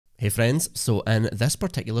Hey friends, so in this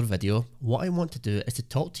particular video, what I want to do is to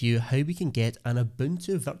talk to you how we can get an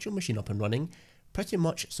Ubuntu virtual machine up and running, pretty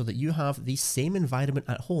much so that you have the same environment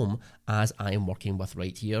at home as I am working with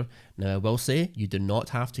right here. Now I will say, you do not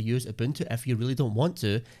have to use Ubuntu if you really don't want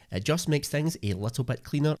to. It just makes things a little bit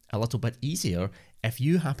cleaner, a little bit easier if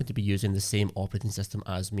you happen to be using the same operating system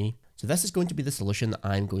as me. So this is going to be the solution that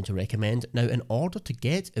I'm going to recommend. Now in order to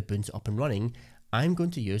get Ubuntu up and running, I'm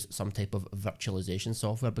going to use some type of virtualization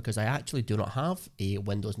software because I actually do not have a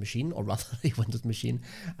Windows machine, or rather a Windows machine.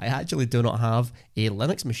 I actually do not have a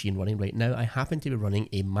Linux machine running right now. I happen to be running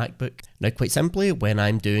a MacBook. Now, quite simply, when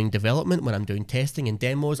I'm doing development, when I'm doing testing and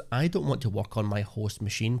demos, I don't want to work on my host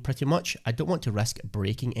machine pretty much. I don't want to risk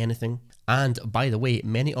breaking anything. And by the way,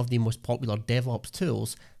 many of the most popular DevOps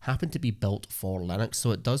tools happen to be built for Linux,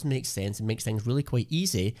 so it does make sense and makes things really quite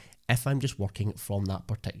easy if I'm just working from that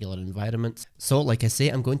particular environment. So like I say,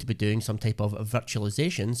 I'm going to be doing some type of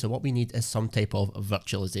virtualization. So what we need is some type of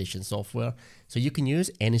virtualization software. So you can use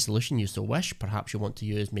any solution you so wish. Perhaps you want to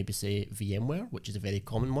use maybe say VMware, which is a very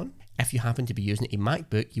common one. If you happen to be using a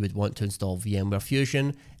MacBook, you would want to install VMware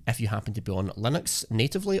Fusion. If you happen to be on Linux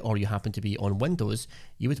natively, or you happen to be on Windows,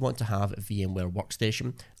 you would want to have VMware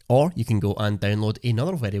Workstation. Or you can go and download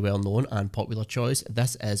another very well known and popular choice.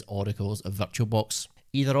 This is Oracle's VirtualBox.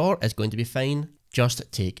 Either or is going to be fine,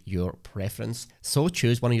 just take your preference. So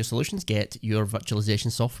choose one of your solutions, get your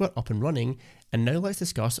virtualization software up and running, and now let's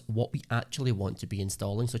discuss what we actually want to be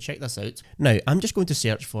installing. So check this out. Now I'm just going to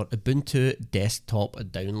search for Ubuntu desktop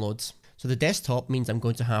downloads. So the desktop means I'm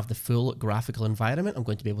going to have the full graphical environment. I'm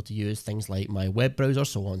going to be able to use things like my web browser,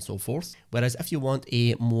 so on and so forth. Whereas if you want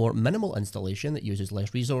a more minimal installation that uses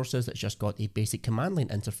less resources, that's just got a basic command line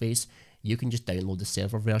interface, you can just download the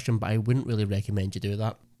server version, but I wouldn't really recommend you do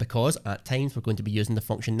that because at times we're going to be using the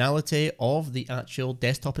functionality of the actual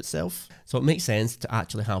desktop itself. So it makes sense to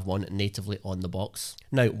actually have one natively on the box.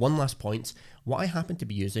 Now, one last point. What I happen to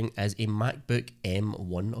be using is a MacBook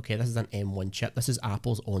M1. Okay, this is an M1 chip. This is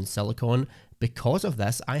Apple's own silicon. Because of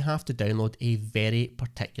this, I have to download a very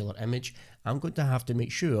particular image. I'm going to have to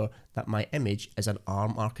make sure that my image is an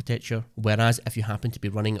ARM architecture. Whereas if you happen to be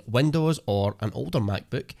running Windows or an older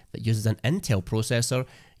MacBook that uses an Intel processor,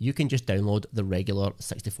 you can just download the regular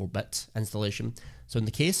 64-bit installation. So in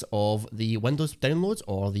the case of the Windows downloads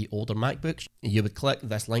or the older MacBooks, you would click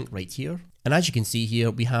this link right here. And as you can see here,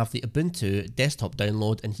 we have the Ubuntu desktop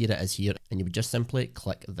download, and here it is here. And you would just simply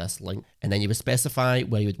click this link. And then you would specify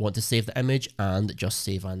where you would want to save the image and just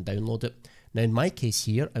save and download it. Now in my case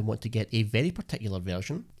here, I want to get a very particular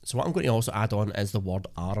version. So what I'm going to also add on is the word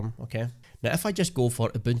ARM, okay? Now if I just go for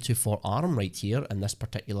Ubuntu for ARM right here in this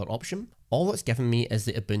particular option, all it's given me is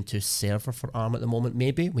the Ubuntu server for ARM at the moment.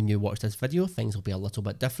 Maybe when you watch this video, things will be a little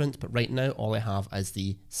bit different, but right now all I have is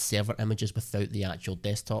the server images without the actual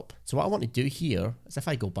desktop. So what I want to do here is if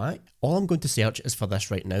I go back, all I'm going to search is for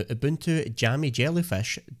this right now, Ubuntu Jammy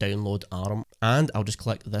Jellyfish download ARM, and I'll just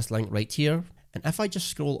click this link right here. And if I just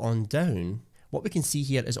scroll on down, what we can see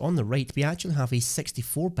here is on the right, we actually have a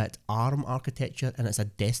 64-bit ARM architecture and it's a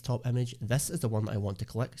desktop image. This is the one that I want to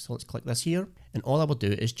click. So let's click this here. And all I will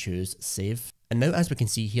do is choose save. And now as we can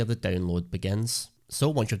see here, the download begins. So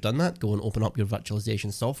once you've done that, go and open up your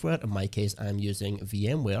virtualization software. In my case, I'm using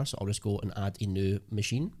VMware. So I'll just go and add a new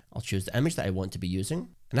machine. I'll choose the image that I want to be using.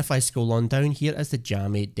 And if I scroll on down, here is the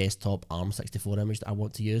Jammy desktop ARM64 image that I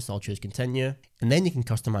want to use. So I'll choose continue. And then you can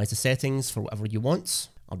customize the settings for whatever you want.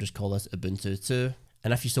 I'll just call this Ubuntu 2.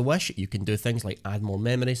 And if you so wish, you can do things like add more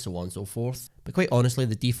memory, so on and so forth. But quite honestly,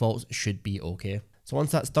 the defaults should be okay. So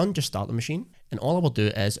once that's done, just start the machine. And all I will do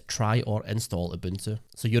is try or install Ubuntu.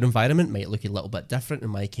 So your environment might look a little bit different. In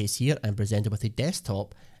my case here, I'm presented with a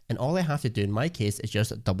desktop. And all I have to do in my case is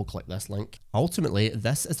just double click this link. Ultimately,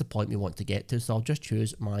 this is the point we want to get to. So I'll just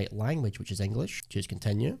choose my language, which is English. Choose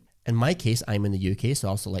continue. In my case, I'm in the UK, so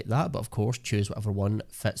I'll select that, but of course, choose whatever one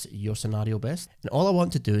fits your scenario best. And all I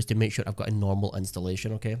want to do is to make sure I've got a normal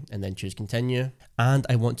installation, okay? And then choose continue. And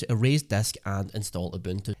I want to erase disk and install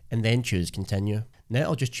Ubuntu, and then choose continue. Now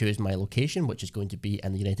I'll just choose my location, which is going to be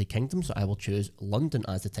in the United Kingdom, so I will choose London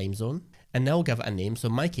as the time zone. And now I'll give it a name. So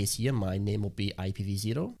in my case here, my name will be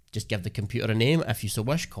IPv0. Just give the computer a name if you so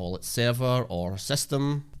wish. Call it server or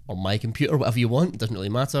system or my computer, whatever you want. It doesn't really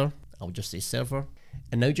matter. I'll just say server.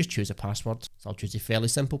 And now just choose a password. So I'll choose a fairly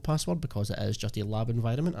simple password because it is just a lab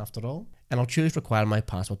environment after all. And I'll choose require my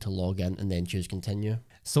password to log in and then choose continue.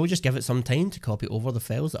 So just give it some time to copy over the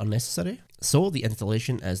files that are necessary. So the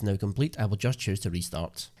installation is now complete. I will just choose to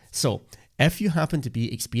restart. So if you happen to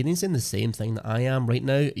be experiencing the same thing that I am right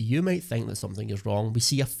now, you might think that something is wrong. We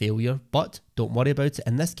see a failure, but don't worry about it.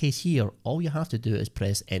 In this case here, all you have to do is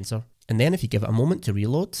press enter. And then if you give it a moment to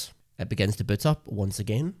reload, it begins to boot up once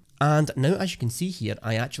again. And now as you can see here,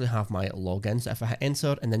 I actually have my login. So if I hit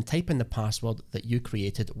enter and then type in the password that you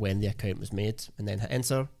created when the account was made and then hit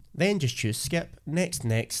enter, then just choose skip, next,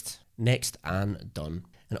 next, next, and done.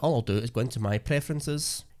 And all I'll do is go into my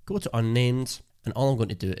preferences, go to unnamed, and all I'm going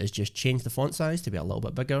to do is just change the font size to be a little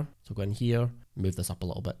bit bigger. So go in here, move this up a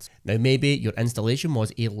little bit. Now maybe your installation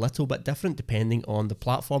was a little bit different depending on the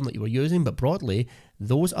platform that you were using, but broadly,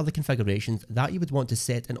 those are the configurations that you would want to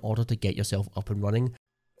set in order to get yourself up and running.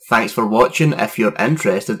 Thanks for watching. If you're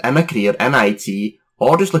interested in a career in IT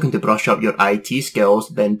or just looking to brush up your IT skills,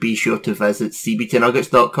 then be sure to visit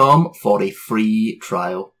cbtnuggets.com for a free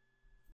trial.